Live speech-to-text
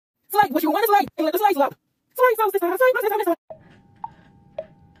what you want is light, and let the slice out. Slice out, this time.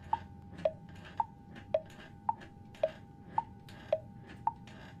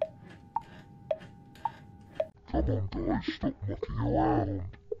 Come on guys, stop mucking around.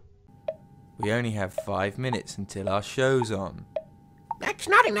 We only have 5 minutes until our show's on. That's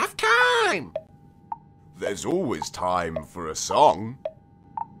not enough time! There's always time for a song.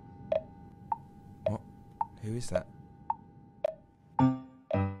 What? Who is that?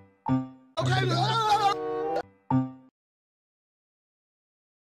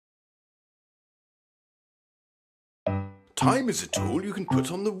 Time is a tool you can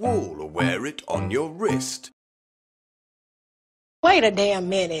put on the wall or wear it on your wrist. Wait a damn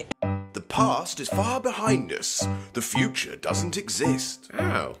minute. The past is far behind us. The future doesn't exist.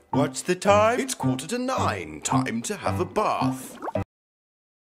 Oh, what's the time? It's 9:15. Time to have a bath.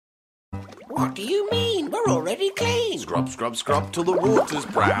 What do you mean? We're already clean. Scrub, scrub, scrub till the water's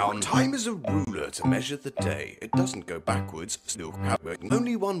brown. Time is a ruler to measure the day. It doesn't go backwards, still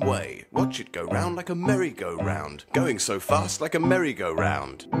only one way. Watch it go round like a merry-go-round. Going so fast like a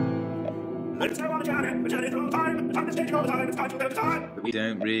merry-go-round. We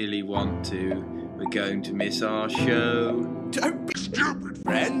don't really want to. We're going to miss our show. Don't be stupid,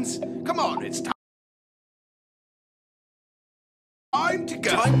 friends. Come on, it's time to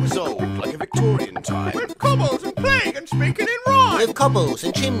go. Time was old, like a Victorian time. With cobbles and plague and speaking in rhyme. With cobbles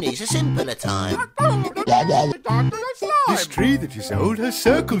and chimneys, a simpler time. This tree that is old has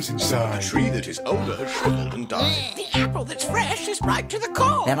circles The inside. tree that is older has shriveled and died. The apple that's fresh is ripe to the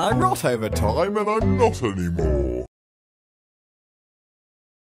core. And I'm not over time and I'm not Anymore.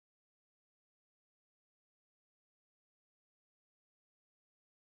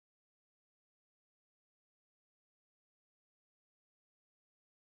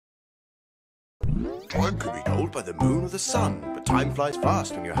 Time can be told by the moon or the sun, but time flies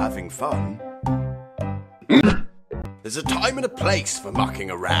fast when you're having fun. There's a time and a place for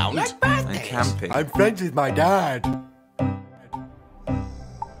mucking around. Like And birthdays. camping. I'm friends with my dad.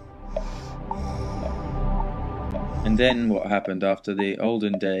 And then what happened after the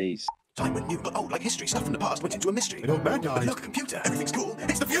olden days? Time went new, but old like history. Stuff from the past went into a mystery. An old man But died. look, a computer, everything's cool.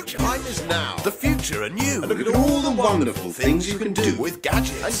 It's the future. Time is now. The future and you. And look at all the wonderful things you can do with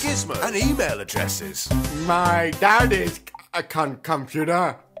gadgets and gizmos and email addresses. My dad is a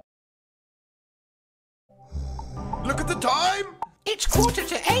computer. Look at the time. It's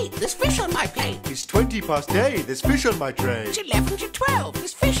 8:45. There's fish on my plate. It's 8:20. There's fish on my tray. It's 11 to 12.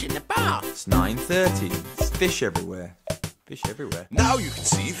 There's fish in the bath. It's 9:30. There's fish everywhere. Fish everywhere. Now you can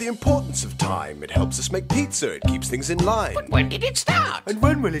see the importance of time. It helps us make pizza. It keeps things in line. But when did it start? And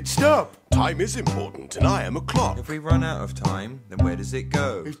when will it stop? Time is important, and I am a clock. If we run out of time, then where does it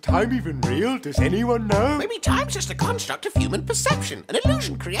go? Is time even real? Does anyone know? Maybe time's just a construct of human perception, an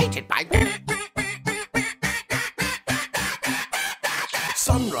illusion created by...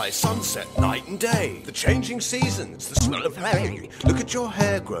 Sunrise, sunset, night and day. The changing seasons, the smell of hay. Look at your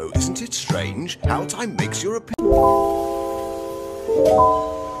hair grow, isn't it strange? How time makes your opinion.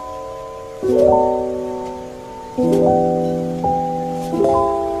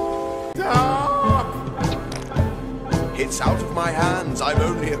 It's out of my hands, I'm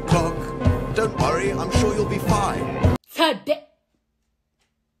only a clock. Don't worry, I'm sure you'll be fine.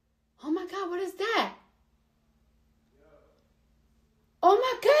 Oh my God, what is that? Oh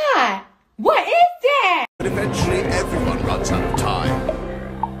my God, what is that? But eventually everyone runs out of time.